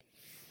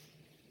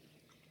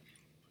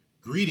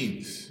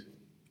Greetings.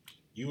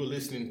 You are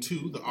listening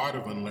to The Art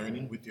of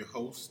Unlearning with your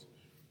host,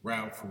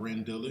 Ralph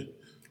Rendiller,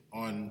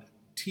 on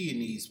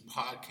T&E's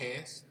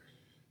podcast.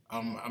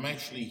 I'm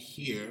actually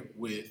here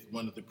with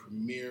one of the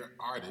premier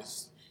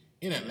artists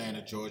in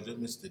Atlanta, Georgia,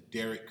 Mr.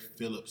 Derrick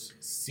Phillips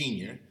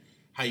Sr.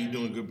 How you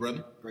doing, good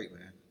brother? Great,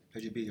 man.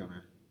 Pleasure to be here,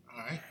 man.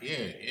 All right,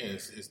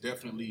 it's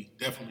definitely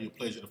a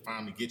pleasure to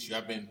finally get you.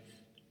 I've been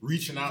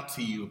reaching out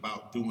to you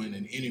about doing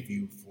an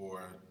interview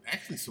for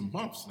actually some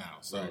months now.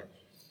 So, Right.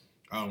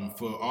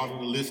 For all of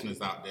the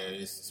listeners out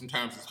there,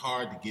 sometimes it's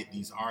hard to get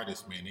these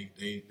artists, man.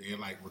 They're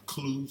like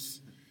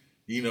recluse,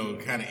 kind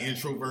of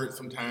introverts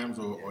sometimes,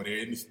 or they're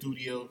in the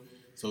studio.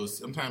 So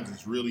sometimes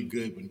it's really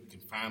good when we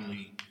can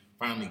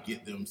finally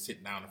get them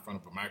sitting down in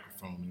front of a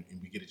microphone and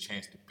we get a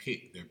chance to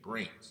pick their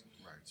brains.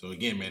 Right. So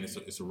again, man,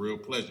 it's a real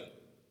pleasure.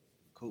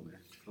 Cool, man.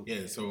 Cool.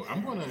 Yeah, so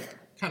I'm going to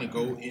kind of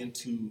go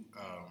into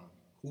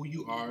who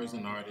you are as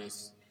an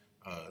artist,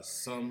 or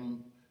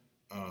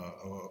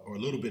a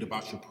little bit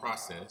about your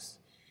process,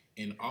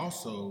 and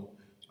also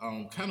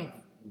kind of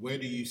where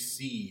do you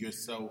see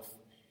yourself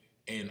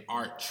and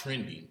art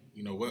trending?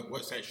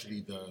 What's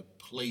actually the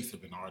place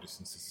of an artist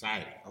in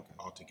society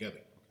altogether?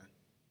 Okay.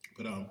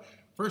 But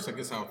first, I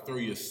guess I'll throw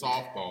you a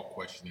softball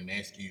question and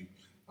ask you,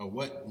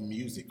 what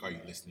music are you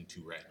listening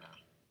to right now?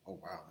 Oh,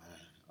 wow,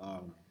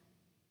 man.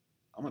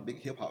 I'm a big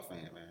hip-hop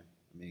fan, man.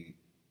 I mean,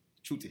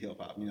 true to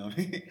hip-hop, you know what I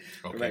mean?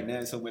 Okay. Right now,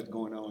 there's so much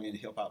going on in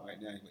hip-hop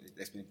right now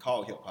that's been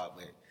called hip-hop,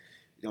 but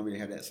you don't really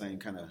have that same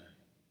kind of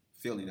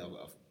feeling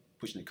of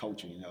pushing the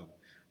culture,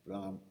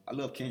 But I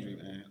love Kendrick,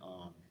 man.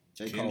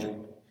 J.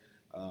 Cole.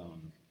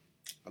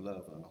 I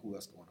love, who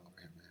else going on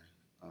here,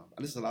 man?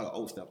 I listen to a lot of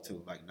old stuff,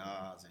 too, like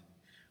Nas and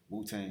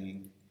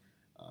Wu-Tang.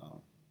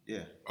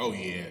 Yeah. Oh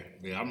yeah.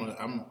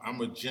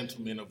 I'm a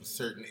gentleman of a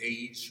certain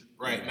age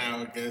right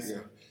now, I guess.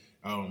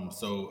 Yeah.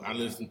 So I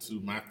listen to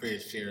my fair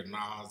share of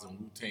Nas and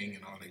Wu-Tang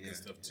and all that good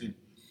stuff too.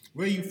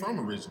 Where are you from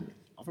originally?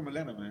 I'm from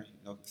Atlanta, man.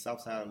 South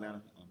side of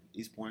Atlanta,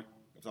 East Point.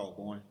 That's where I was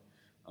born.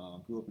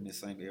 Grew up in the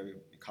same area,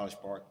 in College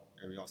Park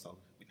area also.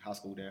 Went to high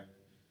school there.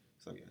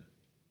 So yeah.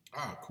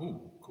 Ah,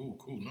 cool,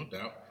 no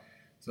doubt.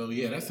 So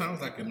yeah, that sounds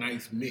like a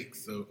nice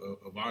mix of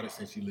artists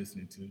that you're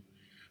listening to.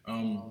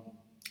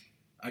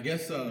 I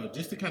guess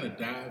just to kind of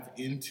dive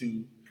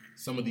into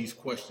some of these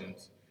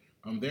questions,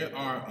 there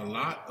are a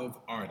lot of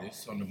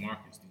artists on the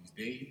markets these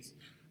days.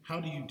 How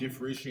do you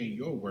differentiate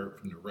your work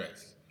from the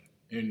rest?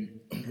 And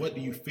what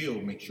do you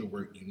feel makes your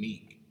work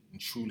unique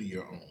and truly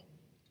your own?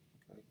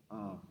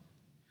 Okay.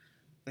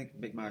 I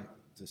think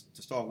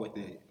to start with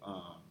I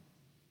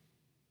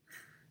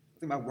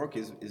think my work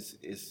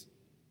is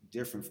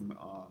different from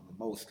the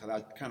most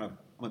because I'm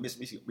a mixed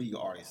media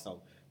artist.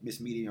 So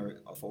mixed media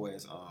as far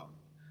as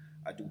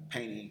I do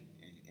painting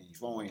and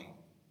drawing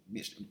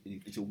mixed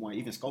into one,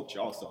 even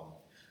sculpture also.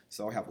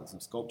 So I have some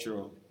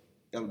sculptural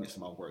elements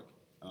in my work.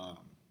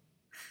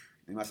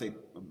 And I say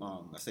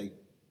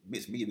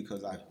mixed media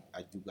because I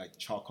do like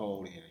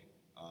charcoal and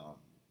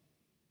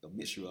a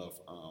mixture of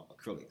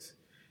acrylics.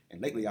 And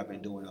lately I've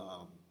been doing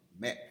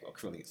matte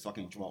acrylics so I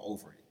can draw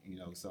over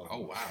it, So Oh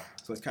wow!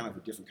 So it's kind of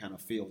a different kind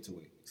of feel to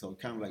it. So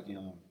kind of like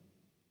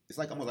it's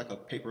like almost like a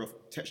paper of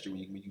texture when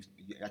you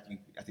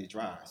after it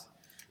dries.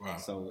 Wow.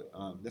 So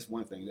that's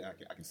one thing that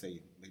I can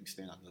say maybe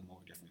stand out a little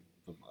more different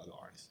from other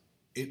artists.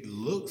 It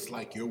looks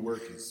like your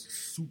work is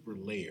super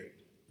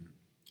layered.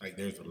 Like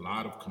there's a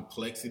lot of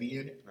complexity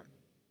in it. Right.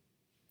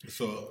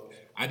 So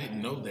I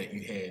didn't know that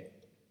you had,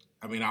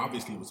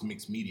 obviously it was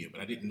mixed media,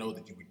 but I didn't know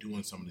that you were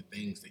doing some of the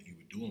things that you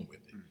were doing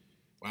with it.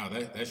 Wow,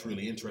 that's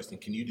really interesting.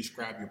 Can you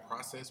describe your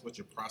process, what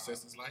your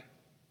process is like?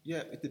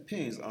 Yeah, it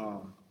depends.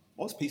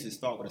 Most pieces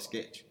start with a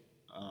sketch.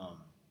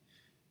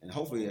 And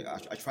hopefully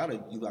I try to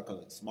do like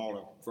a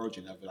smaller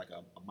version of it, like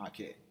a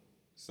maquette.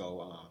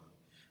 So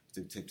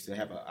to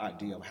have an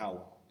idea of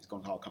how it's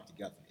going to all come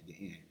together at the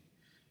end.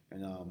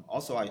 And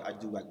also I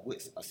do like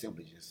wood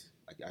assemblages.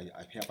 Like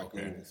I have like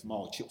little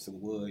small chips of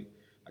wood,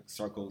 like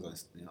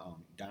circles and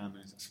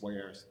diamonds and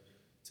squares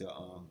to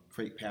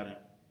create pattern.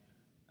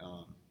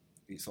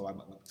 So a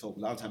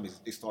lot of times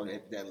it started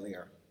at that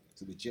layer.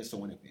 So the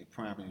gesso and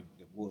priming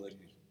the wood and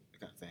that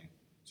kind of thing.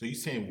 So you're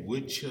saying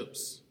wood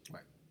chips,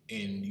 right?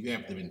 And you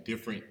have them in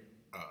different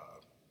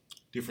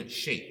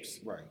shapes,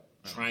 right?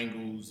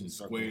 Triangles and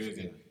squares,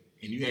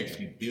 and you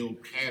actually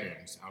build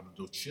patterns out of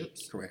those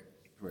chips. Correct.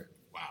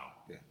 Wow.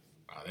 Yeah.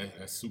 Wow,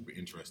 that's super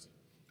interesting.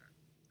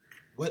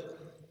 What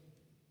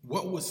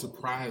would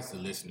surprise the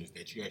listeners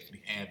that you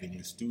actually have in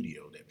your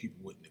studio that people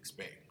wouldn't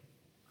expect?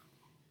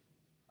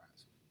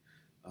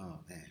 Oh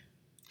man,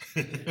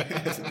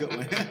 that's a good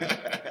one.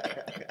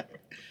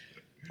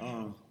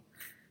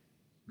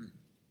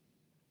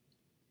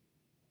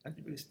 That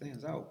really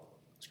stands out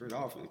straight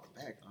off the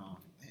back.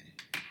 Man.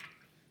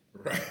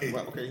 Right.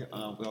 Well, okay.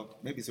 Well,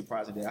 maybe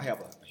surprising that I have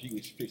a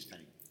huge fish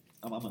tank.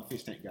 I'm a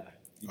fish tank guy.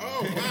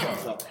 Oh wow!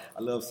 So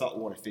I love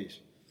saltwater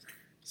fish.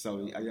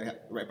 So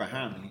right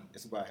behind me,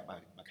 that's why I have my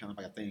kind of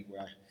like a thing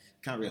where I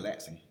kind of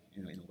relaxing,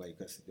 in a way,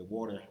 because the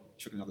water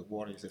trickling out the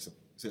water is just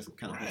a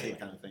kind of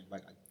kind of thing.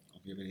 Like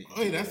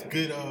Oh, yeah, that's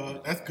good.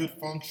 That's good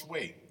feng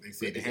shui. They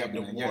say to have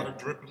the water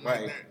dripping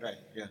like that. Right,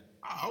 yeah.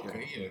 Ah,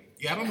 okay,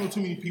 yeah. I don't know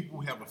too many people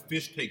who have a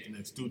fish tank in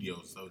their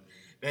studio, so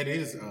that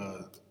is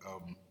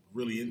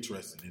really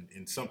interesting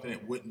and something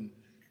that wouldn't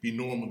be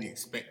normally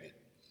expected.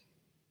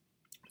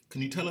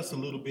 Can you tell us a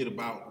little bit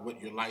about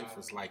what your life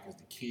was like as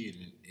a kid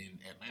in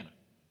Atlanta?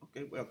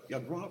 Okay, well, I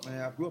grew up,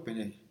 man. I grew up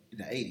in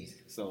the '80s,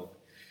 so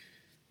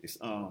it's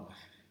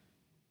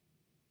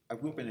I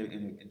grew up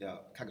in the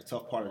kind of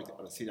tough part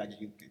of the city, I guess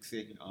you could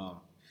say.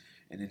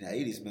 And in the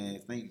 '80s, man,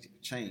 things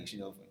changed,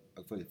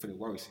 for the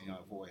worse,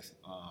 for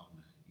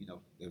the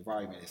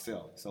environment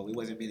itself. So it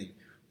wasn't many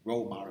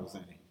role models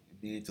and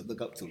men to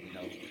look up to.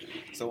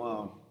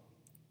 So,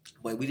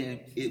 but we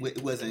didn't.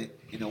 It wasn't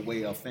in a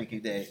way of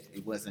thinking that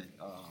it wasn't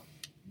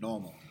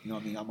normal. You know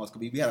what I mean?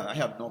 I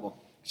had a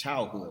normal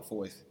childhood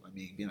for us. I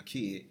mean, being a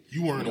kid.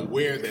 You weren't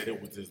aware that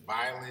it was as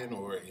violent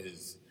or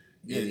as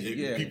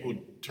people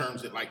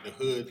terms it like the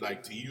hood.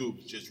 Like to you, it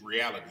was just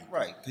reality.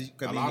 Right.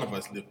 A lot of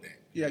us lived that.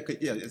 Yeah,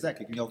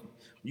 exactly. When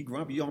you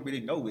grow up, you don't really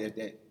know that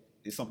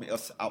there's something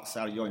else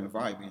outside of your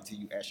environment until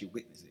you actually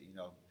witness it.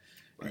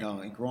 Right.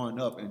 And growing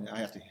up, and I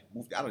have to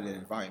move out of that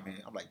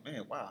environment. I'm like,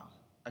 man, wow,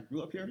 I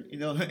grew up here.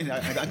 And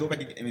I go back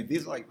and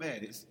visit. Like,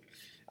 man,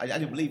 I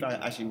didn't believe I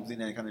actually was in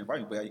that kind of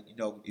environment, but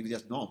it was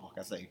just normal.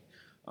 Like I say.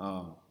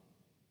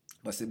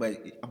 But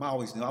I'm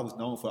always, I was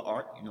known for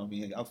art. I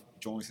was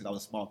drawing since I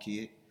was a small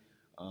kid.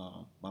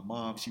 My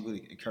mom, she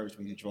really encouraged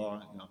me to draw.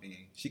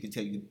 She can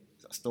tell you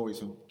stories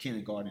from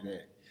kindergarten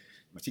that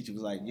my teacher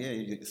was like, "Yeah,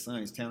 your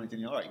son is talented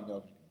in art."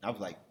 I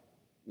was like,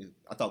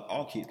 I thought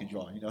all kids can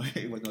draw.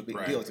 It wasn't a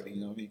big deal to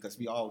me. Because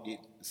we all did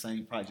the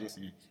same projects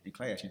in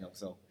class.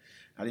 So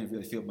I didn't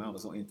really feel mine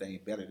was on anything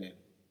better than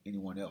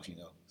anyone else.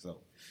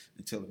 So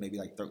until maybe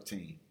like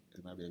 13,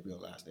 is when I really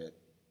realized that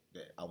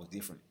I was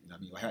different.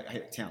 I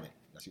had talent,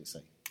 I should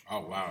say.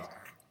 Oh, wow.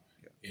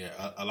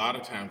 Yeah, a lot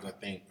of times I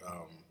think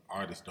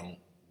artists don't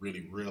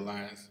really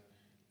realize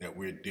that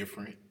we're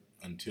different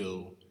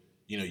until,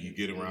 you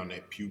get around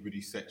that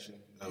puberty section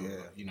of,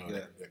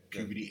 that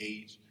puberty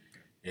age.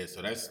 Yeah,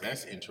 so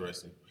that's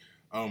interesting.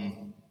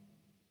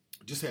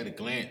 Just at a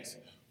glance,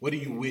 what do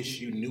you wish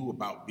you knew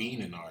about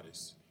being an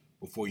artist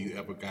before you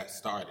ever got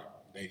started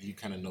that you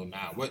kind of know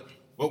now?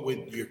 What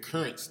would your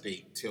current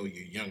state tell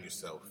your younger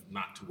self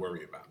not to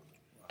worry about?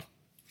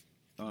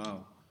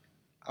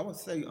 I would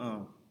say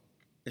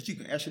that you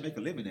can actually make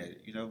a living at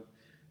it.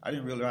 I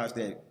didn't realize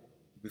that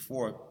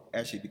before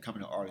actually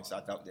becoming an artist. I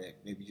thought that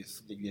maybe just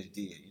something you just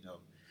did,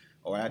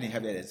 or I didn't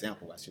have that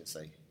example. I should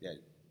say that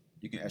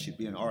you can actually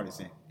be an artist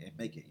and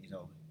make it, and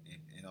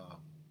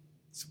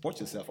support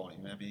yourself on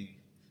it.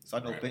 So I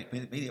know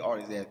many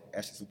artists that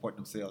actually support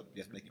themselves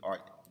just making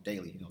art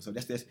daily. So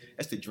that's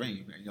the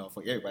dream,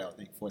 for everybody. I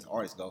think, for as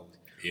artist goes,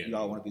 you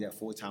all want to be that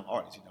full-time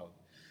artist,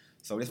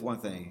 So that's one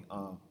thing.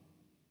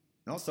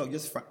 And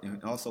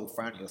also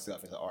finding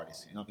yourself as an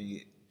artist.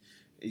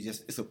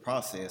 It's a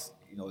process,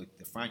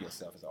 to find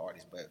yourself as an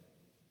artist. But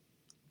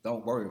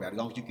don't worry about it. As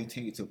long as you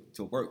continue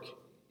to work,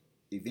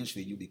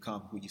 eventually you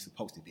become who you're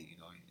supposed to be.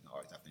 In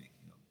arts, I think.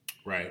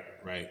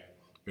 Right.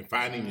 But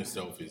finding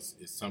yourself is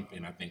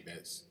something I think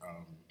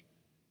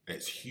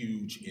that's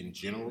huge in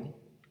general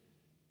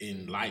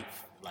in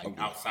life,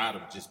 outside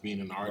of just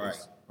being an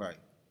artist. Right.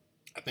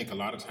 I think a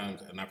lot of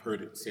times, and I've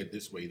heard it said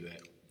this way,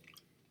 that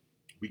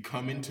we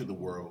come into the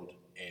world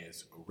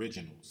as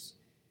originals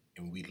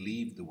and we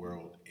leave the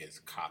world as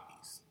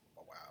copies.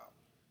 Oh, wow.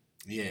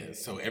 Yeah,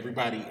 so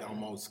everybody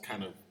almost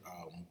kind of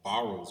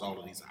borrows all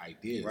of these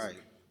ideas. Right.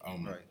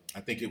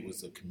 I think it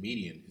was a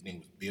comedian, his name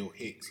was Bill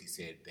Hicks, he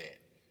said that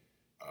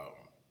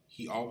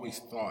he always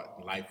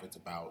thought life was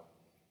about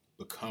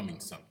becoming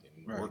something,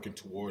 working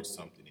towards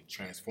something and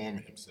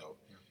transforming himself.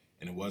 Yeah.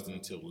 And it wasn't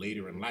until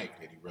later in life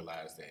that he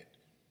realized that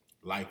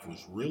life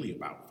was really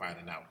about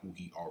finding out who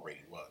he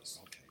already was.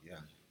 Okay,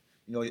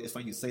 yeah. It's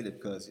funny you say that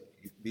because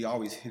we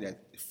always hear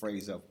that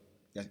phrase of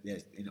that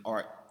in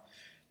art,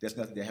 there's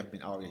nothing that hasn't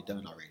been already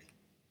done already.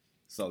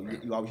 So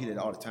you always hear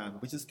that all the time,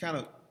 which is kind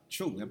of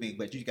true.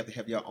 But you got to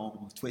have your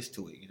own twist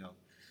to it,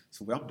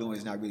 So what I'm doing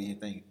is not really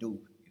anything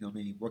new.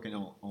 Working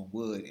on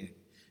wood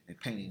and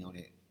painting on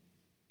it.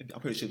 I'm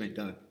pretty sure it's been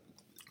done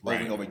over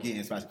and over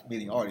again by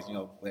many artists,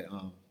 But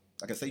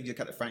like I say, you just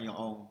got to find your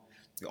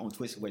own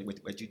twist of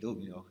what you do,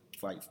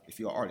 if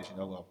you're an artist,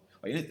 or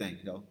anything,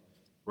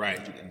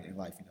 right, in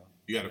life,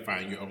 You got to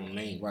find your own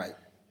lane. Right.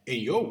 In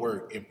your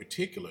work in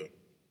particular,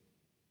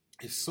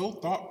 it's so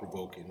thought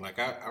provoking. Like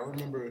I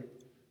remember,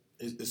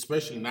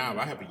 especially now,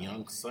 I have a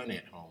young son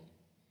at home,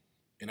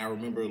 and I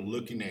remember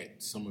looking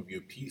at some of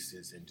your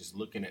pieces and just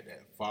looking at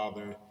that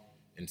father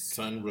and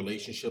son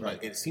relationship. Right.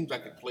 It seems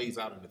like it plays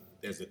out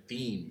as a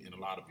theme in a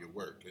lot of your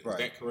work. Is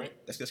that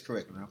correct? That's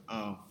correct, man.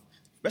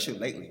 Especially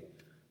lately.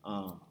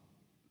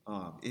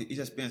 It's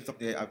just been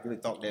something that I really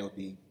thought that would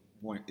be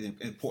more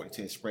important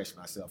to express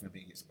myself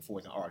before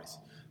as an artist.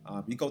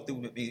 You go through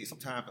with me,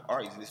 sometimes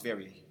art is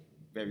very,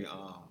 very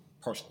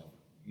personal.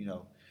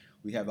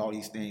 We have all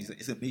these things.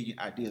 It's a million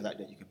ideas out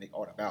there you can make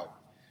art about.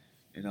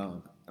 And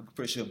I'm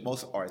pretty sure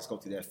most artists go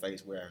through that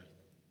phase where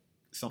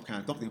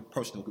something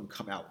personal can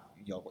come out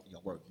in your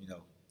work.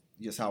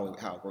 Just how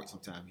it works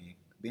sometimes. I mean,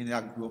 being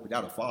that I grew up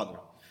without a father,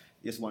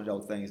 it's one of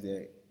those things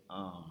that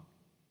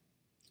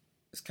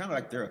it's kind of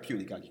like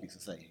therapeutic, I guess you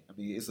could say. I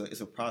mean,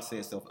 it's a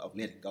process of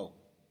letting go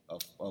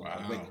of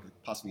what you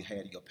could possibly had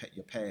in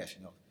your past,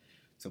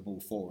 to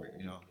move forward.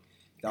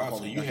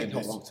 So you had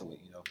hold on to it.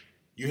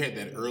 You had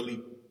that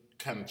early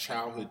kind of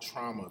childhood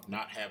trauma of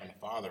not having a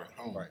father at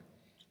home. Right.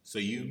 So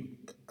you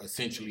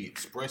essentially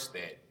expressed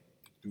that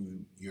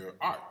through your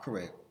art.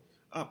 Correct.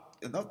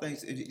 Another thing,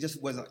 it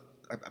just wasn't.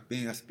 I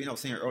was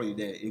saying earlier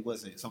that it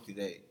wasn't something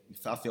that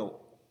I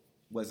felt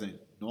wasn't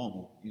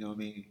normal. You know what I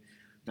mean?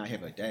 Not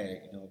having a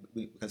dad.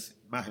 Because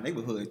my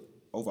neighborhood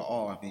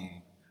overall, I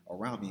mean,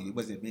 around me, it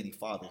wasn't many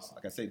fathers.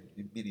 Like I said,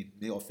 many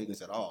male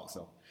figures at all.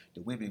 So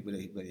the women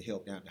really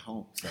held down the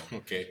home. So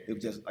okay. It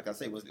was just like I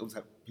said, it was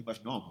pretty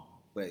much normal,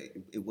 but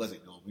it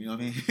wasn't normal. You know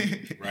what I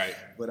mean? Right.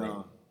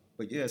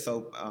 But yeah.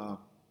 So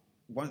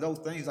one of those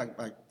things, like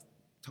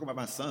talking about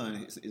my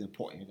son, is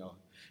important.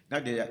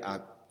 Not that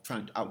I'm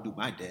trying to outdo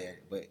my dad,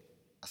 but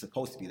I'm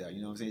supposed to be there.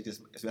 You know what I'm saying?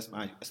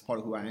 That's part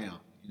of who I am.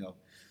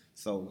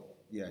 So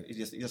yeah,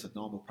 it's just a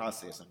normal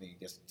process. I mean,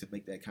 just to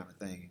make that kind of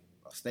thing,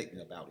 a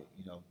statement about it.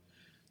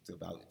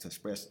 To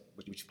express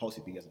what you're supposed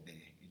to be as a man.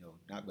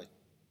 Not but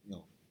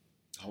to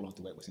hold on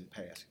to what was in the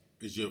past.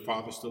 Is your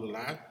father still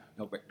alive?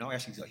 No,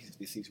 actually, he's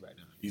deceased right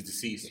now. He's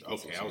deceased. Yeah,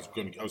 okay,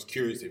 I was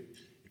curious if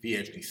he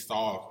actually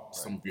saw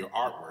some of your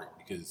artwork,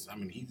 because I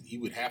mean he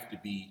would have to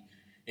be,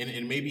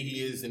 and maybe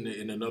he is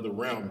in another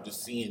realm,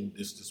 just seeing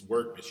this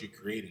work that you're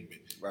creating.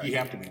 But he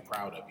have to be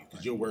proud of you,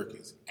 because your work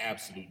is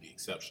absolutely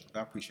exceptional. I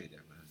appreciate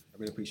that, man. I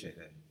really appreciate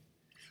that.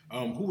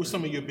 Who were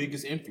some of your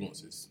biggest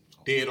influences,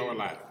 dead or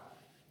alive?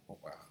 Oh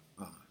wow.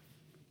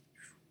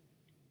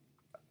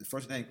 The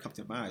first name that comes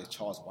to mind is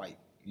Charles White.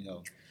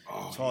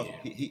 Charles,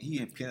 yeah. He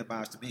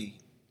epitomized to me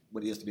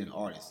what it is to be an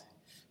artist,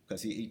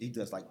 because he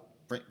does like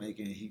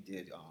printmaking. He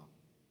did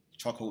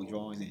charcoal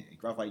drawings and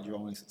graphite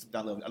drawings.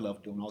 I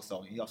love doing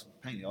also. And he also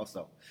painted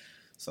also.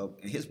 So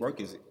and his work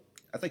is,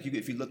 I think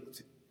if you look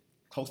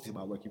close to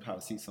my work, you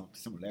probably see some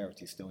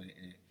similarities still in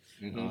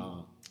it.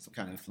 Some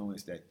kind of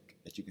influence that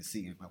you can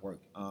see in my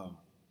work.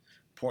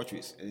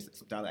 Portraits is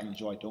something I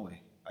enjoy doing.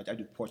 I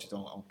do portraits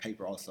on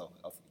paper also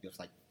of just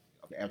like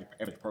the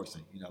average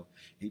person.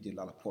 He did a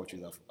lot of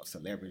portraits of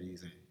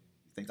celebrities and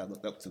things I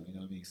looked up to. You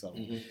know what I mean? So,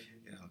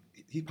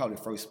 he's probably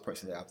the first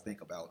person that I would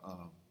think about.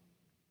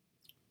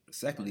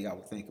 Secondly, I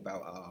would think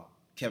about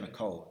Kevin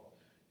Cole.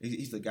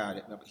 He's the guy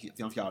that, I don't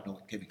know if y'all know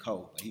Kevin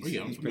Cole. He's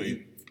a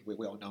pretty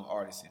well-known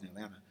artist in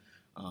Atlanta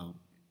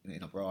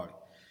and abroad.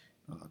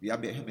 I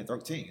met him at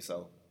 13,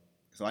 so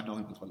I know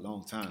him for a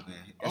long time,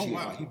 man. Actually,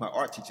 wow. He's my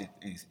art teacher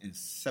in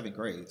 7th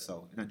grade,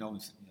 so and I know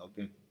him,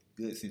 been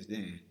good since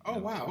then. Oh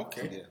wow,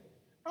 okay. So, yeah.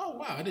 Oh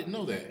wow, I didn't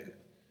know that.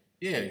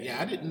 Yeah,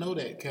 I didn't know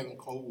that Kevin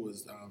Cole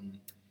was an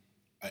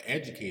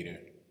educator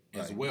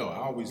as well. I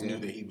always knew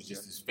that he was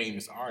just this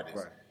famous artist.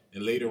 Right.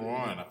 And later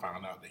on, I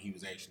found out that he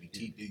was actually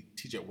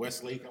teach at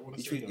Westlake. I want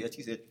to say. Yeah,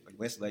 teach at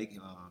Westlake.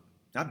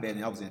 Not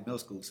bad. I was in middle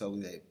school, so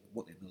we at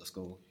Woodland Middle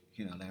School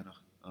here in Atlanta.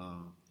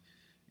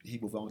 He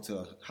moved on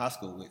to high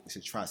school, which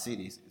is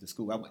Tri-Cities, the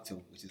school I went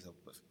to, which is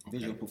a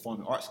visual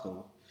performing arts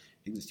school.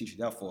 He was teaching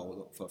there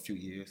for a few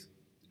years.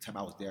 The time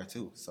I was there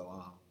too. So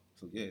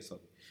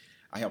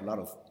I have a lot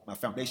of my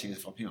foundation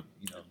is from him.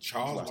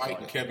 Charles White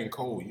and Kevin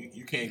Cole.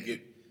 You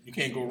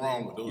can't go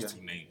wrong with those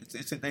two names.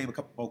 It's a name a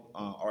couple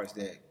more artists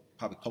that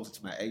probably closer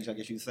to my age, I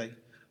guess you'd say.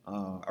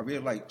 I really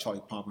like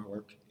Charlie Palmer's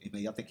work. I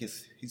mean, I think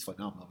he's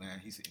phenomenal,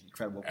 man. He's an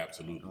incredible,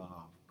 absolutely,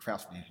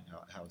 craftsman.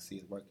 How I see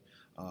his work.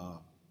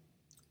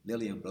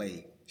 Lillian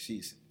Blade,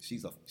 she's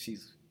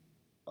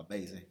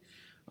amazing.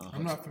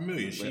 I'm not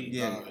familiar.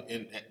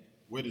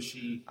 Where does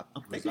she?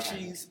 I'm thinking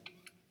she's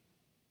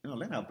in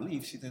Atlanta. I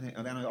believe she's in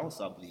Atlanta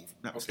also. I believe,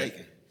 not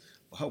mistaken.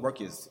 But her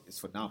work is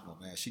phenomenal,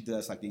 man. She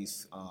does like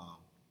these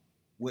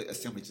wood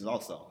assemblages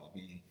also. I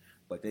mean,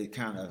 but they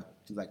kind of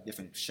do like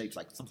different shapes.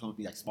 Like sometimes it'll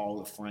be like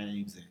smaller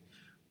frames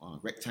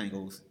and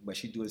rectangles. But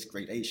she does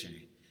gradation,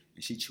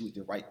 and she chooses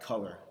the right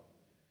color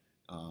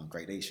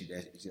gradation.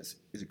 That is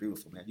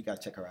beautiful, man. You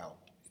gotta check her out.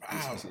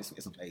 Wow.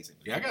 It's amazing.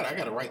 Yeah, I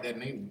gotta write that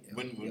name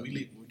when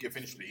we get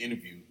finished with the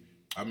interview.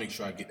 I'll make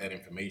sure I get that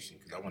information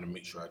because I want to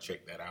make sure I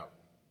check that out.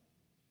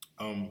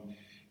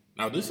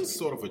 Now this is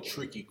sort of a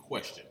tricky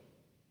question,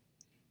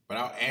 but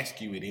I'll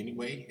ask you it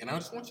anyway, and I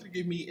just want you to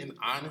give me an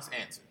honest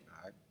answer.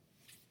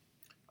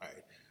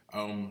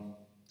 All right.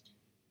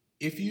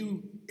 If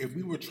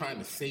we were trying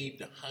to save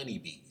the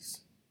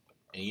honeybees,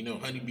 and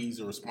honeybees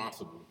are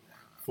responsible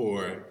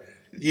for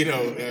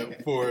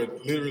for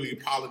literally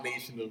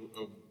pollination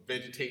of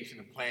vegetation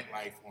and plant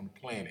life on the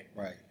planet.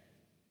 Right.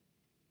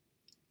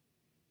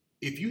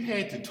 If you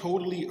had to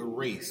totally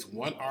erase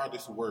one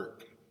artist's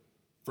work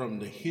from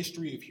the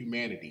history of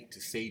humanity to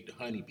save the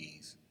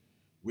honeybees,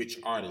 which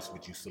artist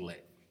would you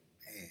select?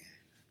 Man,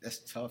 that's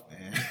tough,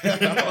 man.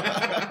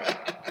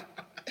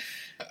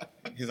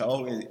 His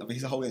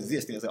whole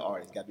existence as an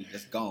artist got to be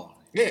just gone.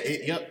 Yeah,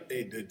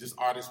 this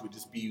artist would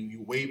just be,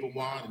 you wave a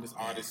wand, and this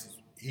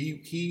artist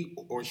he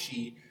or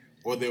she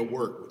or their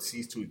work would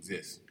cease to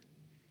exist?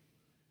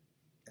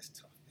 That's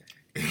tough.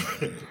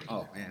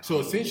 Oh man. So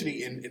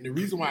essentially, and the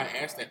reason why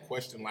I asked that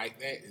question like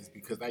that is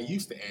because I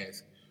used to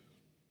ask,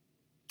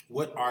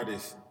 what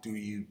artists do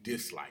you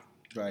dislike?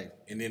 Right.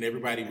 And then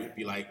everybody would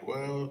be like,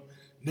 well,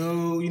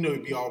 no,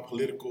 it'd be all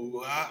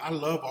political. I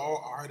love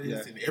all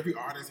artists, and every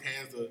artist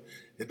has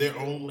their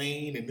own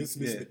lane, and this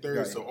and the third.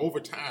 Right. So over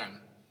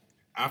time,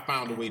 I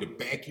found a way to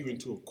back you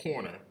into a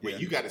corner where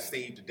you got to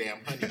save the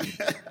damn honeybees.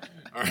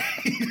 All right.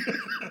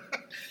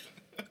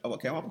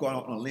 Okay, I'm going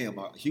on a limb,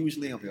 a huge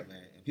limb here,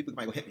 man. And people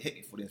might go hit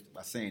me for this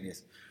by saying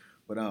this,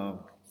 but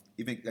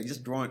even like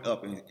just growing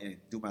up and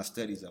do my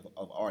studies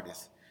of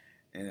artists,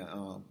 and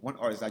one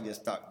artist I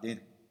just stopped.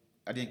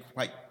 I didn't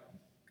quite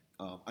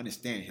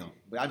understand him,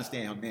 but I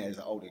understand him now as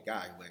an older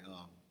guy. But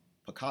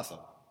Picasso.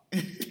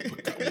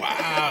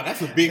 Wow,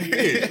 that's a big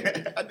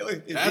fish. I know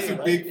that's a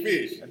big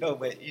fish. I know,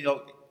 but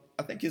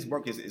I think his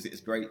work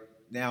is great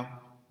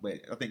now.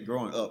 But I think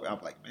growing up, I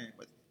was like, man,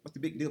 what's the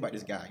big deal about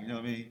this guy? You know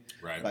what I mean?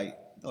 Right. Like,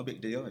 no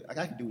big deal. Like,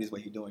 I can do this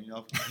what he's doing.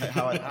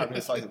 How I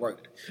really saw his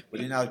work. But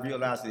then I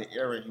realized the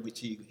era in which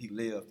he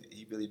lived,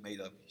 he really made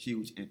a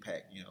huge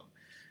impact.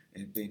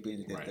 And being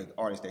the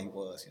artist that he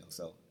was.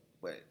 So,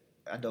 but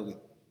I know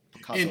that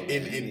Picasso.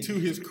 And to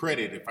his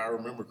credit, if I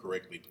remember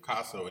correctly,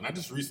 Picasso, and I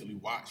just recently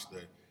watched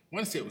I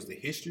want to say it was the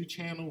History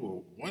Channel,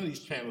 or one of these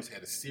channels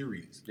had a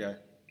series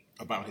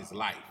about his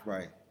life.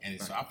 Right. And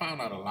so I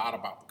found out a lot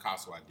about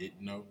Picasso I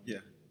didn't know. Yeah.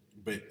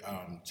 But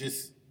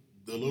just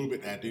the little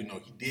bit that I do know,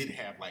 he did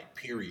have like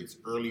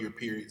earlier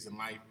periods in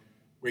life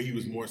where he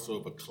was more so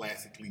of a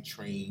classically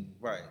trained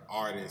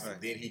artist. Right.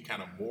 And then he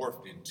kind of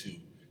morphed into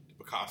the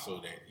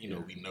Picasso that,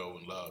 we know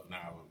and love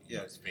now.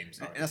 As famous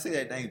artist. And I say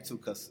that name too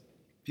because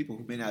people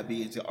who may not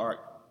be into art,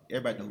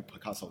 everybody knows who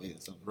Picasso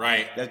is. So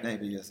right. That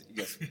name is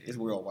it's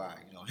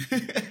worldwide,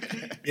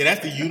 Yeah,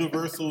 that's the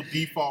universal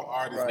default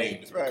artist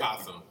name is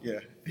Picasso. Yeah.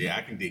 Yeah,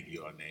 I can dig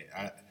you on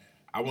that.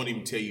 I won't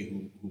even tell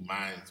you who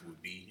mine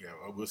would be.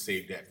 We'll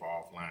save that for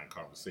offline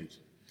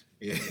conversation.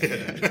 Yeah.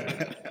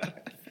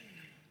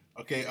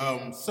 Okay,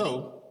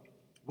 so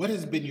what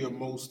has been your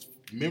most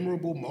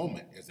memorable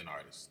moment as an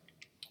artist?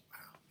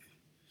 Wow.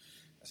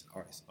 As an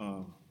artist.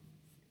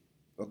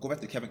 Well, go back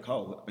to Kevin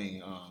Cole. I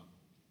mean,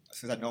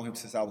 since I know him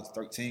since I was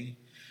 13,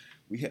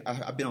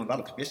 I've been on a lot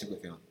of commissions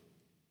with him.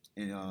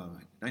 In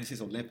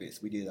 96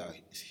 Olympics, we did a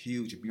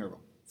huge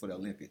mural for the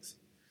Olympics.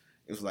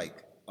 It was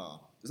like,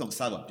 it was on the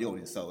side of a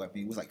building, so I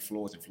mean, it was like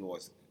floors and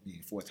floors. I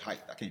mean, for its height,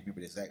 I can't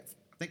remember the exact.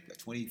 I think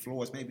 20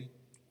 floors maybe.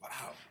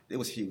 Wow, it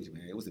was huge,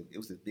 man. It was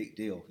a big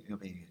deal. You know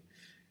what I mean?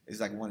 It's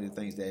like one of the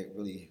things that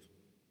really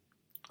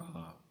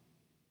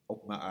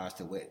opened my eyes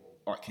to what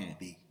art can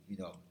be.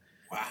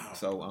 Wow.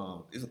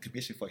 So it was a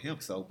commission for him.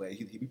 So, but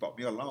he brought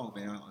me along,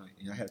 man.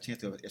 I had a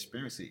chance to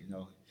experience it.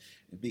 And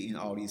meeting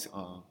all these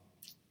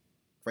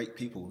great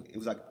people. It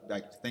was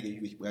like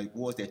thinking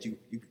words that you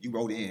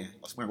wrote in,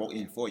 or someone wrote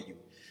in for you.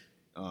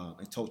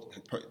 And told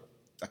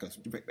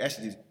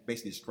actually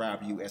basically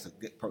describe you as a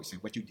good person,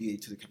 what you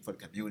did for the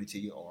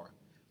community, or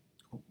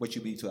what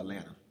you mean to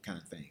Atlanta, kind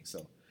of thing.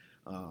 So,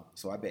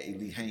 I bet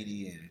Lee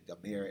Haney and the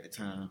mayor at the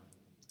time.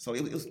 So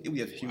it was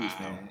huge,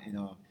 man.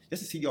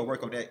 Just to see your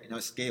work on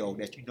that scale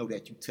that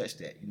that you touched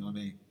that. You know what I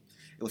mean?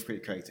 It was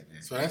pretty crazy,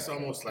 man. So that's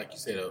almost like you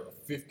said, a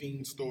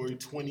 15-story,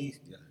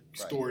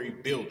 20-story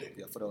building.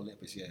 Yeah, for the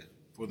Olympics. Yeah.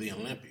 For the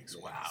Olympics,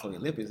 wow. So the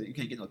Olympics, you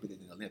can't get no bigger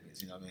than the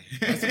Olympics, you know what I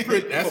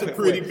mean? That's a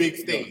pretty big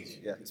stage.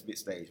 Yeah, it's a big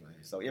stage, man.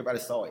 So everybody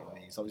saw it,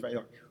 man. So it's right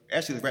there.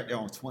 Actually, it's right there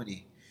on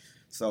 20.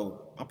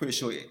 So I'm pretty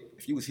sure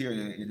if you was here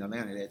in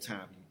Atlanta at that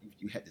time,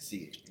 you had to see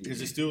it.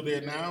 Is it still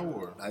there now,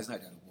 or? No, it's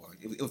not there anymore.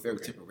 It was very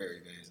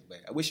temporary, man. But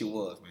I wish it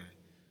was, man.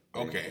 But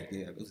okay.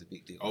 Yeah, it was a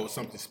big deal. Oh,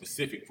 something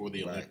specific for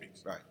the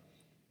Olympics. Right.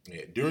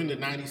 Yeah. During the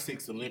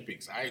 96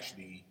 Olympics, I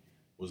actually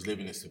was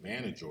living in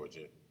Savannah,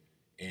 Georgia,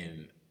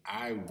 and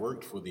I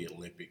worked for the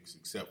Olympics,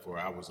 except for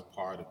I was a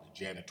part of the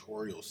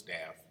janitorial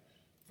staff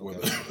for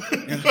the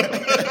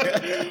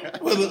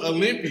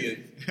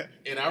Olympians.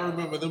 And I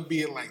remember them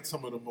being like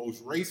some of the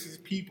most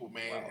racist people,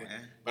 man. Wow,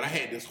 man. But I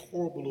had this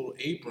horrible little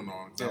apron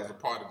on because I was a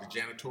part of the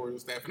janitorial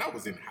staff. And I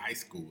was in high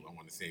school, I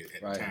want to say, at the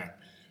time.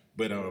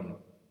 But,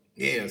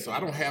 so I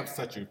don't have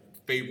such a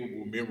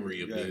favorable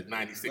memory of the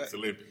 96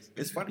 Olympics.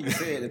 It's funny you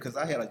said it because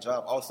I had a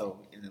job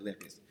also in the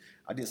Olympics.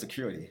 I did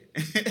security.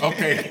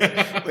 Okay.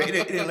 But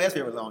it didn't last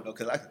very long, though,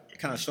 because I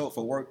kind of showed up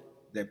for work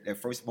that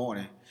first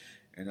morning.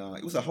 And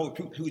it was a whole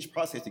huge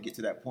process to get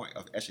to that point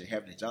of actually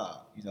having a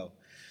job,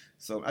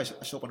 So I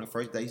show up on the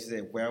first day. He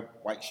said, wear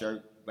white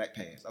shirt, black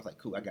pants. I was like,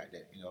 cool, I got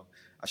that,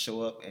 I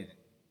show up, and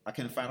I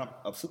couldn't find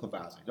a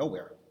supervisor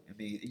nowhere. I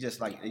mean, it just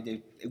like,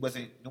 it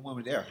wasn't, no one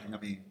was there, you know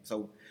what I mean?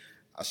 So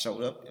I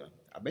showed up.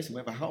 I basically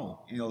went back home,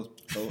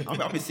 So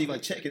I'm receiving a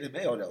check in the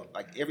mail, though,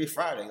 like every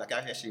Friday, like I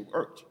actually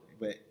worked.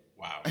 But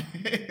wow.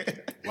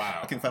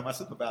 I couldn't find my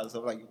supervisor,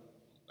 so I was like,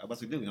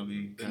 what's it do? I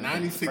mean, the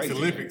 96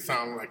 Olympics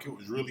sounded like it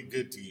was really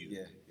good to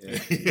you. Yeah.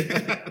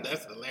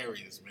 That's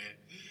hilarious, man.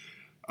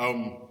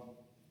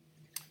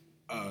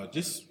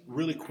 Just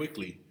really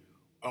quickly,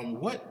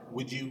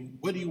 What do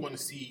you want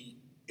to see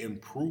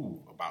improve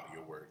about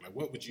your work? Like,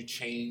 what would you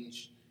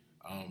change?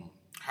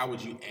 How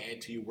would you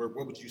add to your work?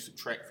 What would you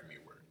subtract from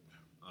your work?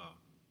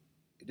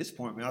 At this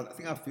point, man, I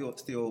think I feel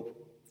still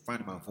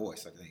finding my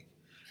voice. I think,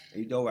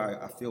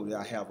 I feel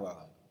that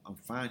I'm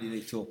finding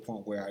it to a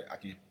point where I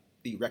can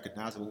be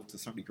recognizable to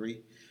some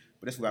degree.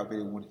 But that's where I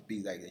really want it to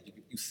be. Like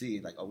you see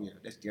it, like, oh yeah,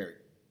 that's Derrick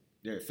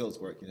Phillips'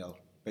 work.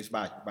 Based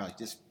by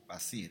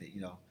seeing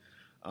it.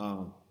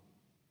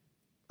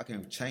 I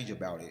can change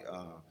about it.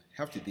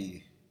 Have to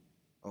be,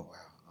 oh wow.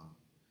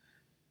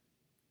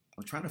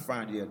 I'm trying to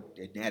find the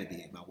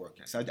anatomy in my work.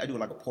 So I do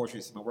like a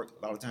portraits in my work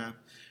a lot of the time,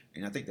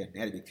 and I think the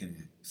anatomy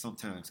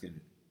sometimes can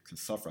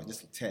suffer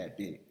just a tad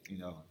bit.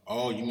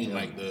 Oh, you mean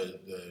like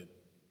the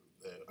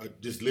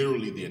just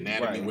literally the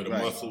anatomy where the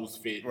muscles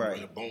fit, where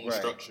the bone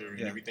structure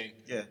and everything.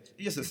 Yeah,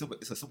 it's a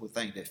simple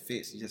thing that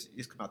fits. You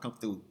just come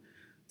through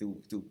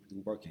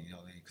working. You know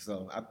what I mean? Because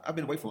I've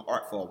been away from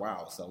art for a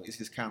while, so it's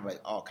just kind of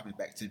like all coming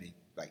back to me,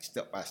 like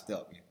step by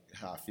step.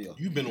 How I feel.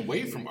 You've been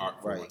away from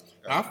art for a while.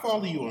 I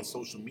follow you on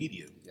social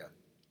media. Yeah.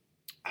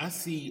 I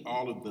see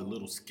all of the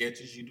little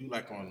sketches you do,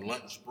 like on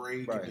lunch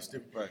break, right.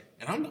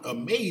 And I'm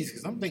amazed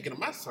because I'm thinking to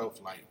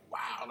myself, like,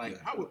 wow, like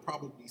I would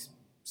probably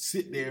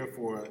sit there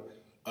for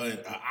an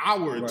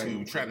hour or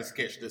two trying to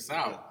sketch this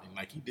out, and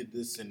like he did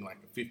this in like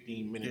a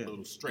 15-minute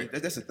little stretch.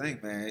 That's the thing,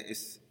 man.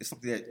 It's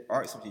something that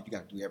art is something you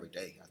got to do every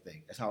day. I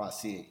think that's how I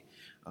see it.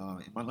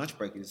 In my lunch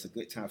break, it's a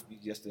good time for me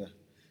just to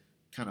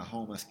kind of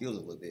hone my skills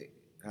a little bit.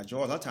 I draw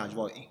a lot of times. I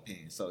draw ink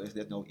pen, so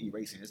there's no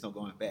erasing. There's no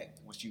going back.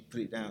 Once you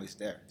put it down, it's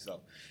there.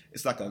 So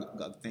it's like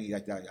a thing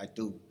like that I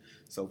do.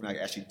 So when I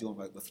actually do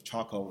it with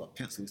charcoal or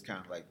pencil, it's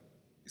kind of like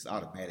it's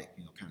automatic,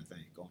 kind of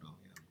thing going on.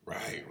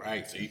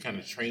 Right. So you kind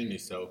of train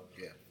yourself.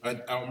 Yeah.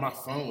 On my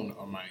phone,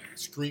 on my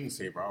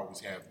screensaver, I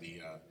always have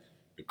the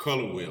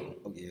color wheel.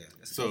 Oh yeah.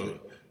 So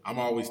I'm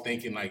always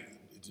thinking like,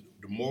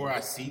 the more I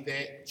see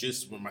that,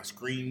 just when my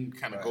screen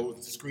kind of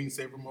goes to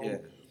screensaver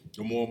mode,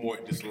 the more and more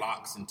it just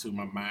locks into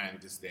my mind,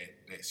 just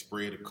that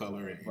spread of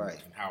color and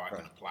how I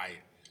can apply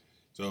it.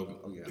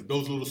 So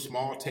those little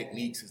small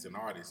techniques as an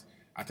artist,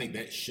 I think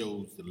that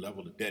shows the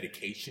level of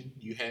dedication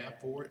you have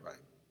for it,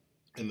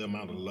 and the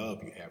amount of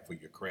love you have for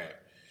your craft.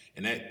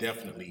 And that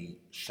definitely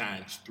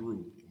shines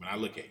through when I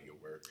look at your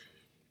work.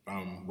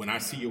 When I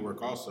see your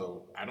work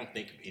also, I don't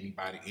think of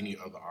any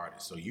other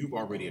artist. So you've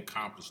already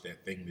accomplished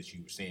that thing that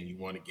you were saying you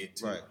want to get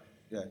to. Right.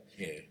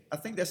 Yeah. I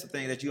think that's the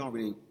thing that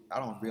I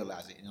don't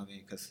realize it,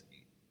 Because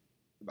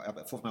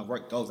before my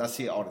work goes, I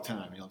see it all the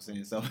time, you know what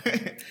I'm saying? So,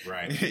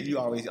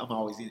 I'm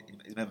always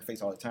in my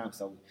face all the time.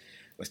 So,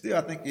 but still,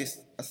 I think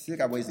I still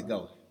got ways to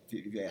go.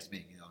 If you ask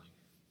me,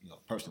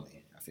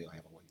 personally, I feel I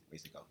have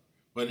ways to go.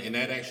 And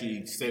that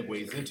actually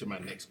segues into my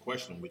next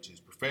question, which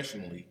is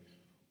professionally,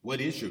 what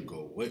is your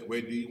goal?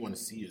 Where do you want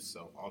to see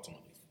yourself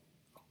ultimately?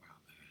 Oh wow,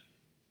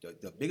 man.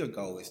 The bigger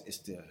goal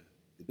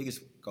the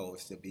biggest goal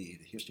is to be in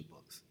the history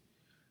books.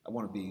 I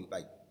want to be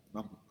like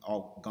I'm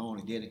all gone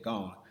and dead and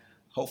gone.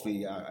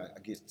 Hopefully, I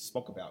get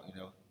spoke about.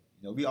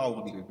 We all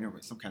want to be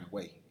remembered some kind of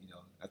way.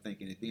 I think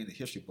being in the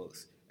history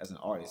books as an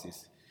artist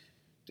is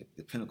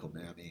the pinnacle,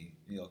 man. I mean,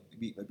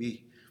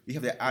 we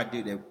have that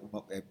idea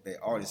that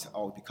artists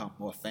always become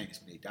more famous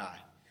when they die.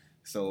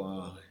 So,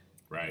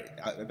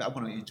 I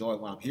want to enjoy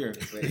it while I'm here.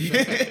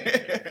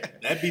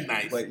 That'd be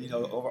nice. But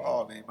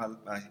overall, man,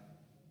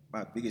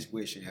 my biggest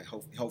wish and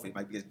hopefully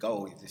my biggest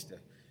goal is just to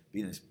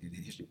be in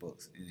the history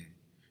books. And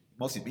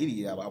most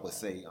immediately, I would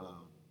say,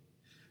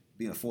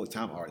 being a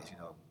full-time artist.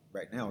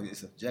 Right now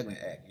it's a juggling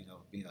act.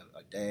 Being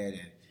a dad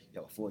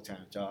and a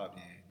full-time job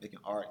and making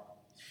art.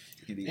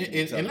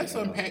 And let's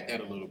unpack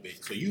that a little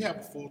bit. So you have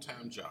a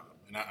full-time job,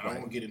 and I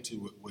don't want to get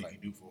into what you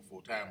do for a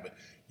full-time, but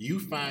you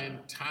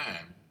find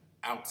time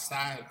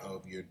outside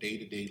of your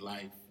day-to-day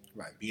life,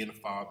 being a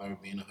father,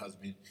 being a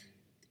husband,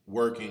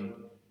 working,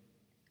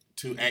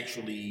 to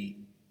actually,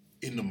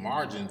 in the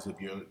margins of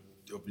your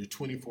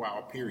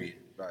 24-hour period,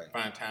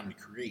 find time to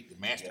create the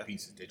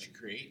masterpieces that you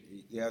create.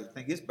 Yeah, the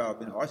thing is about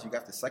being an artist, you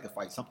got to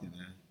sacrifice something,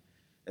 man.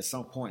 At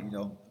some point,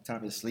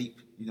 time to sleep,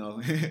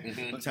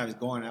 sometimes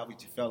going out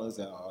with your fellas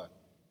or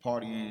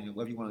partying,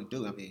 whatever you want to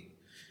do. I mean,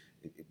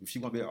 if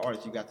you want to be an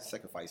artist, you got to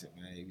sacrifice it,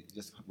 man. It's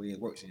just the way it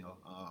works,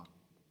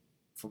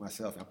 for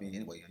myself,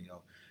 anyway,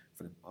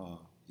 for the,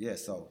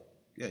 so,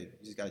 you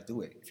just got to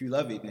do it. If you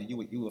love it, man,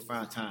 you will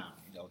find time,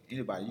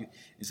 anybody,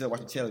 instead of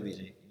watching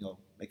television,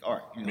 make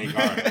art, Make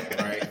art,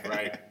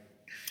 right.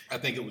 I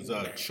think it was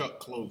Chuck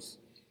Close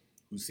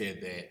who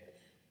said that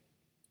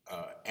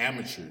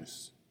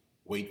amateurs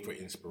wait for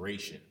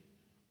inspiration.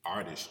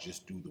 Artists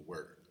just do the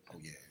work. Oh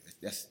yeah,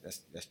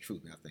 that's true,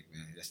 man. I think,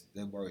 man, that's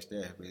them words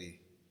there really,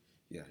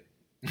 you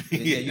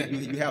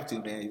have to,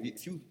 man.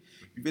 If you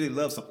really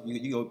love something,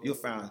 you'll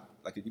find,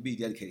 like, if you be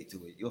dedicated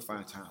to it, you'll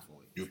find time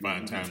for it. You'll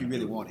find time if you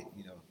really want it,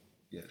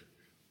 Yeah.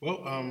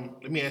 Well,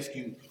 let me ask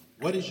you,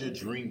 what is your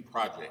dream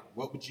project?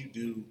 What would you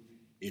do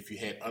if you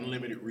had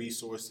unlimited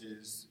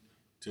resources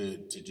to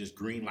just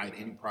green light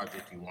any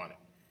project you wanted?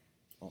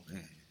 Oh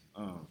man,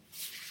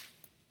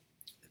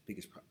 the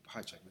biggest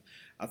project, man.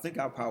 I think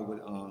I probably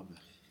would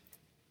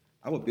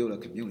I would build a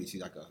community,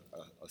 like a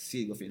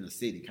city within a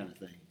city kind of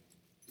thing.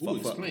 Ooh,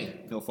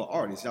 explain. For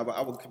artists, I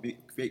would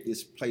create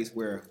this place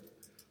where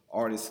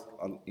artists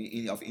of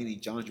any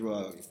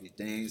genre, if it's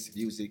dance,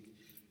 music,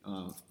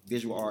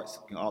 visual arts,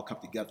 can all come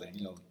together.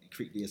 And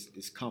create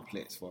this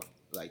complex for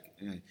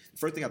And the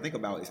first thing I think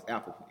about is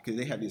Apple, because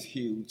they have this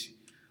huge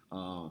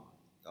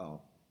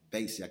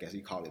base, I guess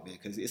you call it, man,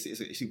 because it's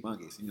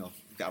humongous.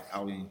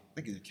 Out in, I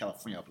think it's in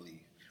California, I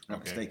believe, if I'm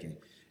not mistaken.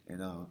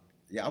 And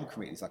I would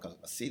create it's like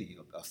a city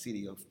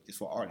of just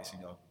for artists.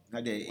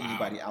 Not that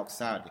anybody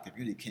outside the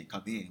community can't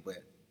come in,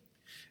 but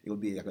it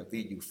would be like a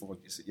venue for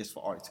just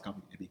for artists to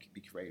come and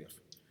be creative.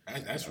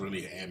 That's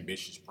really an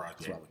ambitious project.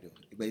 That's what I would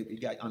do. But you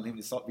got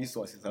unlimited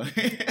resources. Right.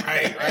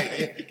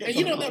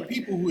 And there are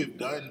people who have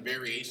done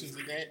variations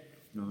of that.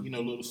 Mm-hmm.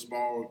 Little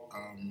small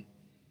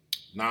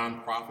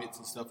non-profits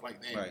and stuff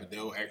like that. Right.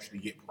 They'll actually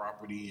get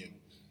property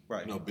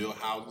and build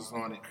houses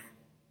on it,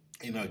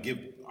 and give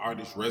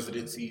artists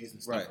residencies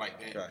and stuff like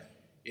that. Right.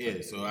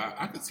 Yeah, so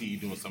I could see you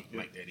doing something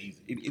like that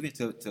easy. Even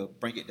to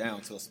bring it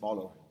down to a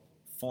smaller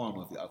form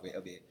of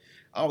it.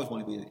 I always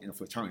want to be in a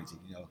fraternity.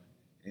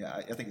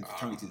 I think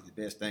fraternity is the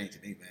best thing to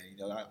me,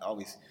 man. I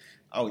always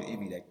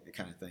envy that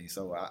kind of thing.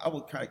 So I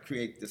would try to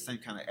create the same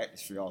kind of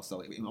atmosphere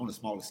also, on a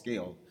smaller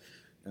scale,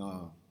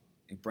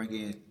 and bring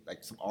in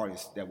like some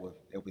artists that was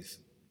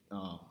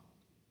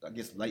I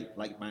guess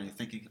like-minded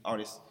thinking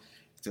artists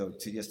to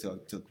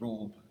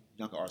groom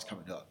younger artists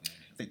coming up. Man.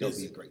 I think that would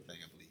be a great thing,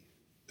 I believe.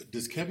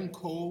 Does Kevin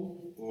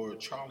Cole or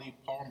Charlie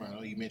Palmer, I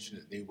know you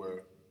mentioned that they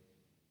were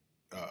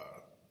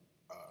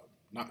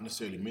not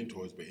necessarily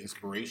mentors, but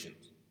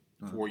inspirations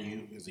for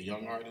you as a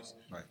young artist.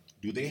 Right.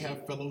 Do they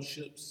have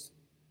fellowships?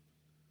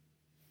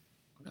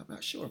 I'm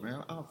not sure,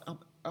 man. I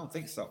don't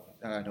think so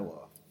that I know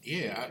of.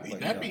 Yeah,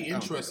 that'd be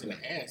interesting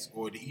to ask,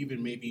 or to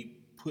even maybe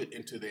put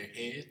into their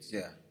heads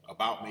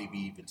about maybe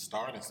even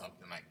starting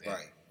something like that.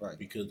 Right.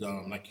 Because,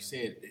 like you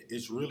said,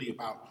 it's really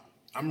about,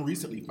 I'm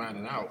recently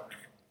finding out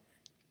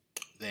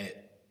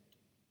that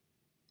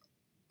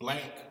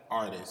black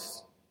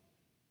artists,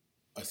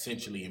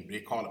 essentially, and they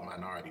call it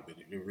minority, but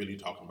they're really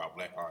talking about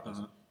black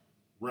artists,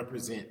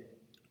 represent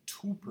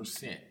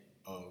 2%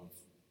 of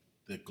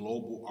the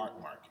global art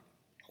market.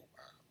 Oh,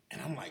 wow.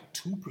 And I'm like,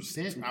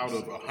 2% out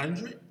of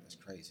 100? That's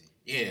crazy.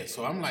 Yeah,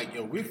 so I'm like,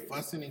 we're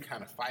fussing and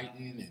kind of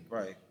fighting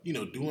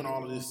and, doing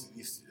all of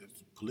this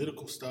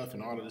political stuff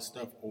and all of this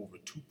stuff over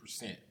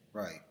 2%.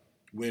 Right.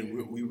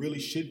 When we really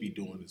should be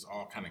doing is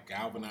all kind of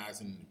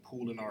galvanizing and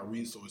pooling our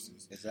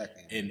resources.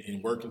 Exactly.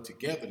 And working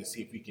together to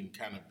see if we can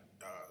kind of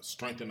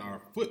strengthen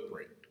our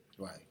footprint.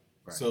 Right.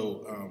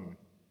 So,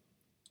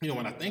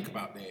 when I think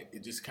about that,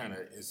 it just kind of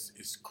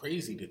it's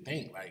crazy to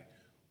think, like,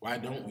 why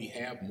don't we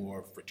have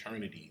more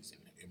fraternities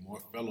and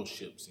more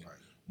fellowships and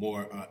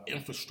more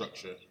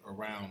infrastructure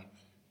around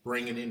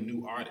bringing in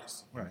new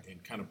artists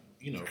and kind of,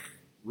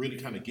 really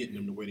kind of getting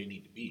them to where they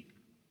need to be.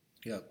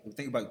 Yeah, the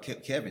thing about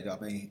Kevin, I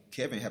mean,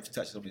 Kevin has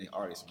touched so many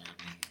artists, man.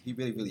 I mean, he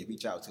really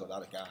reached out to a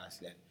lot of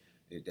guys that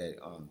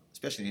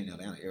especially in the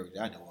Atlanta area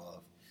that I know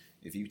of.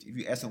 If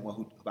you ask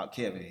someone about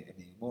Kevin, I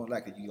mean, more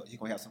likely you're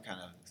gonna have some kind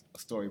of a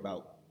story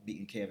about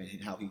meeting Kevin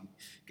and how he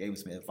gave him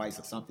some advice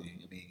or something.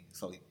 I mean,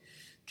 so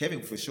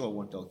Kevin for sure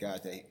one of those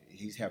guys that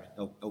he's having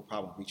no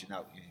problem reaching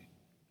out and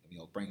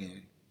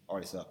bringing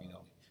artists up,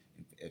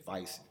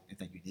 advice,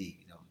 anything you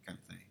need, kind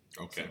of thing.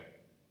 Okay. So,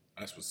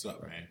 that's what's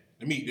up, man.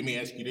 Let me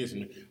ask you this,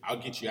 and I'll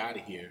get you out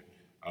of here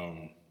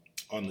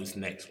on this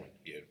next one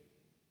here.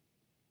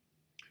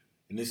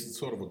 And this is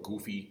sort of a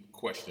goofy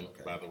question,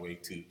 by the way,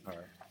 too.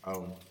 All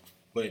right.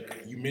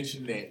 But you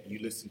mentioned that you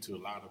listen to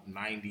a lot of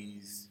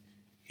 90s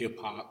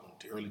hip-hop,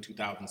 to early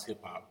 2000s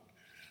hip-hop.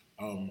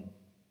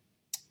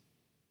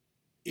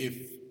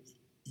 If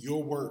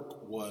your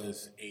work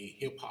was a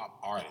hip-hop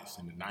artist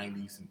in the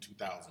 90s and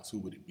 2000s, who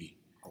would it be?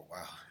 Oh,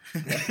 wow.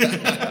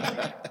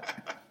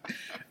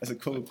 That's a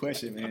cool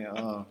question, man.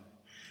 Oh,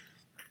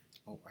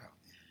 wow.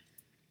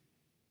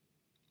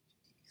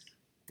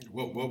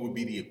 What would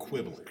be the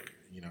equivalent,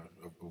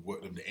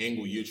 of the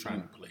angle you're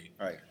trying to play?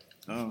 Right.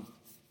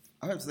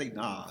 I have to say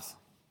Nas.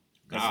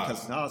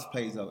 Because Nas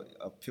plays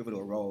a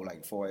pivotal role,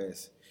 like, far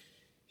as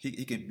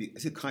he can be,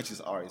 he's a conscious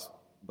artist,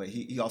 but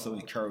he also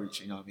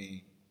encouraged,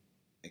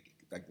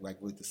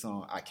 like with the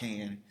song I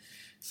Can.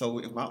 So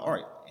in my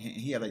art,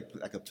 he had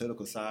like a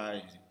political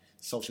side and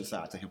social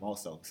side to him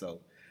also.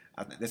 So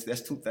I think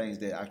that's two things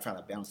that I try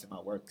to balance in my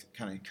work,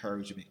 kind of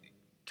encouragement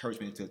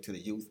to the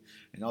youth,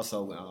 and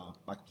also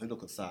my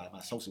political side,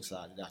 my social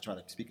side, that I try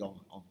to speak on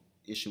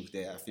issues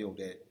that I feel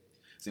that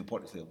is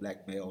important to the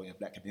black male and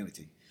black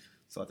community.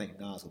 So I think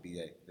Nas will be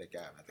that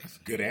guy. I think. That's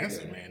a good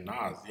answer, man.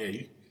 Nas,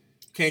 you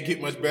can't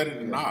get much better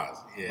than Nas.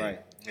 Yeah. Right.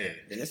 Yeah.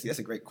 That's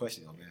a great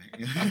question, though, man.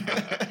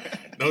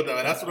 No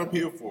doubt. That's what I'm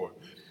here for.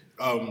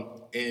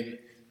 And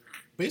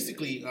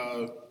basically,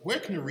 where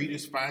can the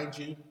readers find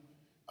you?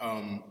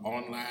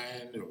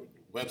 Online, or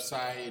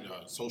website,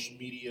 social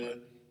media?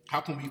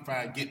 How can we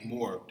get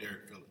more of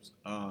Derrick Phillips?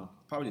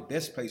 Probably the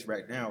best place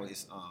right now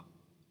is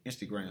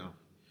Instagram.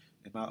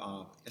 And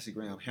my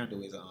Instagram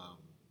handle is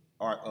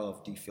Art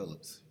of D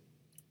Phillips.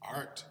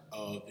 Art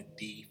of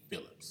D.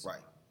 Phillips.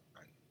 Right.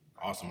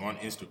 Awesome. On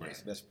Instagram.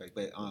 That's the best place.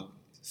 But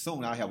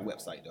soon I'll have a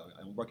website though.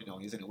 I'm working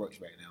on it. It's in the works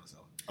right now. So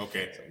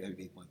okay. So that would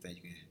be one thing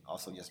you can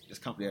also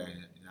just come there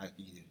and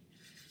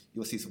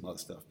you'll see some other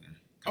stuff, man.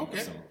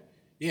 Okay.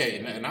 Yeah,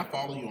 and I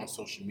follow you on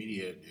social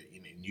media,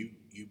 and you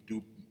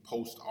do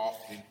post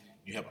often.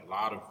 You have a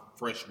lot of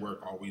fresh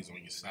work always on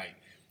your site.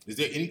 Is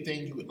there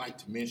anything you would like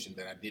to mention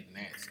that I didn't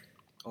ask?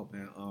 Oh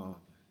man,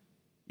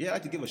 yeah, I'd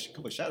like to give a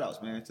couple of shout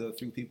outs, man, to a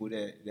few people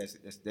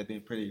that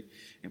been pretty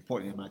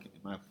important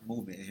in my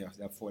movement here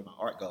for my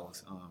art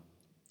goals.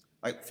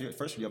 Like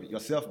first of all,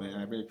 yourself, man,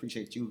 I really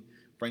appreciate you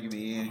bringing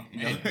me in.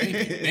 You know? Thank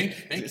you.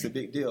 It's a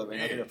big deal, man.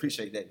 I really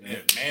appreciate that, man.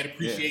 Yeah, mad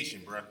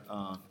appreciation, bro.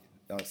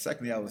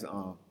 Secondly, I was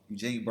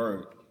Eugene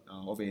Bird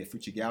over at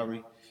Future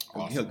Gallery.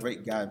 Awesome. He's a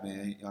great guy,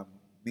 man.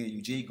 Me and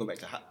Eugene go back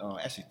to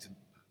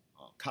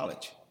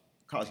college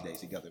days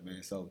together,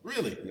 man. So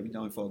really, yeah, we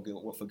known for a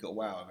good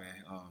while,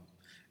 man.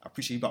 I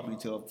appreciate you brought me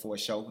for a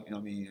show. You know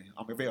what I mean?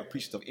 I'm very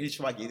appreciative of any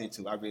show I get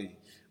into. I really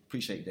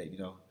appreciate that, you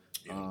know.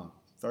 Yeah.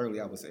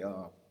 Thirdly, I was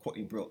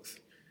Courtney Brooks.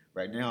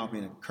 Right now,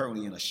 I'm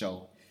currently in a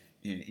show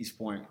in East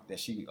Point that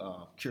she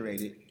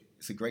curated.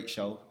 It's a great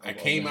show. I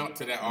came out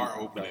to that art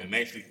opening and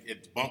actually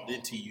it bumped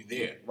into you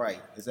there.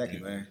 Right, exactly,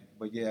 man.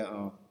 But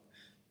yeah,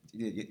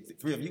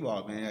 three of you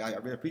all, man. I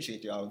really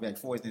appreciate y'all. Back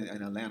forth in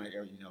Atlanta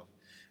area, you know.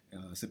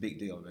 It's a big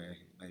deal, man.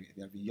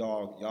 Like,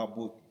 y'all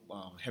both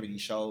having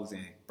these shows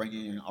and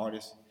bringing in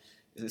artists.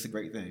 It's a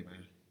great thing,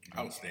 man.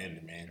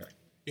 Outstanding, man. Right.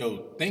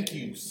 Yo, thank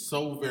you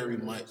so very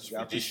much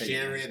for just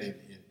sharing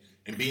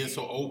and being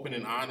so open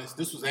and honest.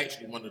 This was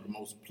actually one of the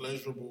most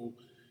pleasurable,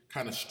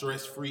 kind of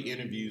stress-free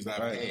interviews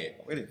I've had.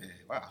 Wait a minute,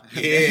 wow.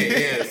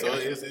 Yeah. So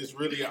it's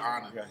really an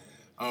honor.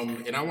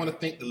 Okay. And I want to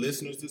thank the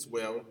listeners as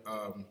well.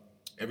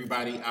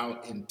 Everybody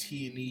out in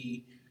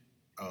T&E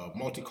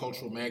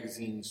Multicultural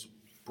Magazine's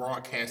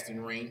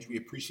broadcasting range. We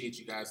appreciate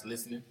you guys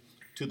listening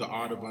to The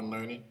Art of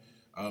Unlearning.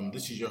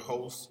 This is your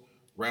host,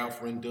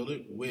 Ralph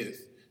Rendillard,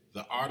 with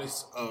the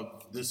artist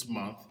of this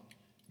month,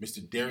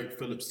 Mr. Derrick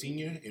Phillips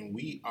Sr., and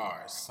we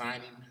are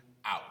signing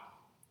out.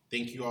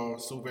 Thank you all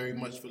so very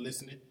much for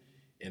listening,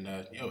 and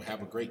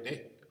have a great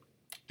day.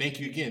 Thank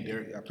you again,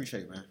 Derrick. I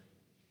appreciate it, man.